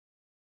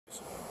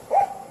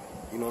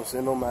You know what I'm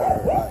saying? No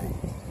matter like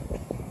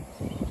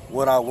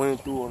what I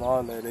went through and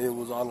all that, it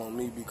was all on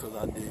me because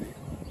I did it.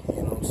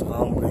 You know what I'm saying? I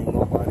don't blame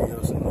nobody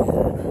else in here.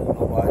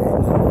 Nobody in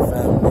my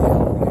family. I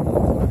don't blame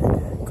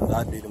nobody because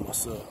I did it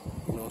myself.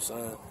 You know what I'm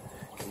saying?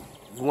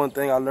 And one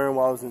thing I learned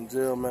while I was in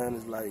jail, man,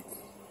 is like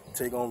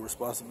take on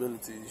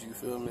responsibilities. You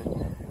feel me?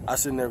 I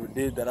should never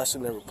did that. I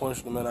should never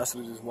punched them, man. I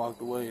should have just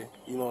walked away.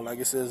 You know, like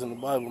it says in the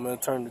Bible, man,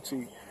 turn the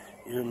cheek.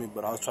 You hear me?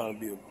 But I was trying to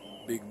be a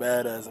big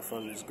badass in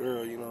front of this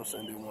girl. You know what I'm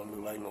saying? Didn't want to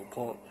look like no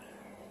punk.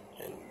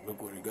 And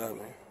look what it got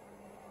me.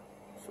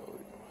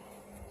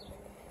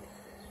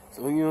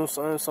 So you know what I'm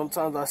saying?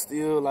 Sometimes I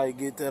still like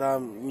get that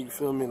you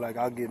feel me, like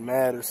I'll get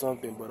mad or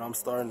something, but I'm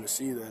starting to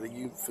see that,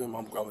 you feel me,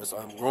 I'm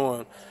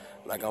growing,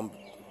 like I'm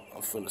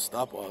finna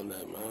stop all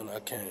that, man. I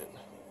can't.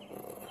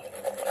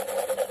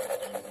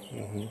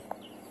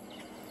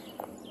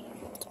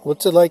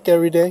 What's it like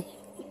every day?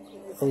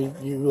 I mean,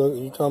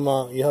 you come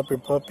out, you help your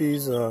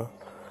puppies, you're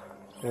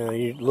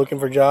looking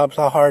for jobs.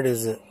 How hard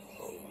is it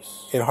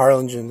in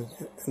Harlingen,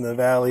 in the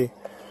valley,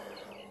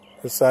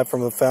 aside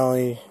from the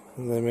felony?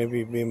 And then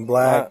maybe being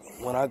black.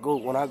 When I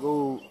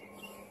go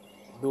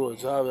do a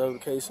job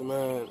application,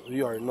 man,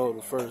 you already know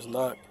the first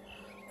knock.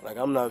 Like,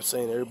 I'm not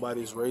saying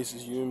everybody's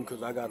racist,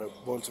 because I got a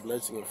bunch of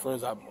Mexican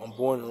friends. I'm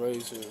born and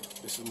raised here.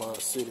 This is my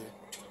city.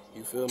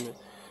 You feel me?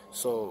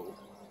 So,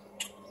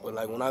 but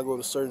like when I go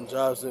to certain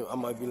jobs, I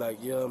might be like,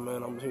 yeah,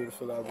 man, I'm here to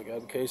fill out the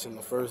application.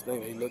 The first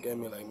thing they look at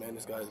me like, man,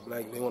 this guy's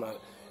black. Then if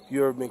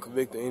you ever been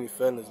convicted of any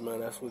felonies,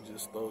 man, that's what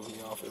just throws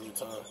me off every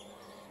time.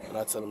 And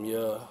I tell them,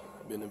 yeah,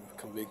 I've been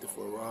convicted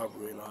for a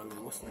robbery and all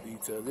that. What's the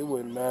details? It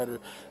wouldn't matter.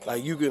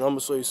 Like, I'm going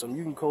to show you something.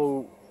 You can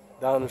go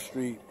down the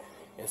street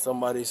and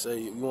somebody say,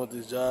 you want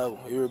this job?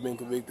 You ever been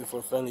convicted for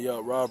a felony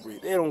robbery?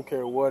 They don't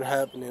care what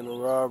happened in the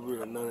robbery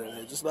or none of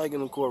that. Just like in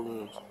the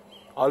courtrooms.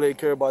 All they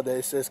care about that,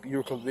 it says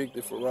you're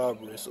convicted for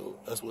robbery. So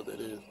that's what that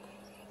is.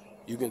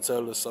 You can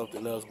tell us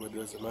something else, but it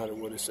doesn't matter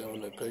what it says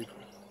on that paper.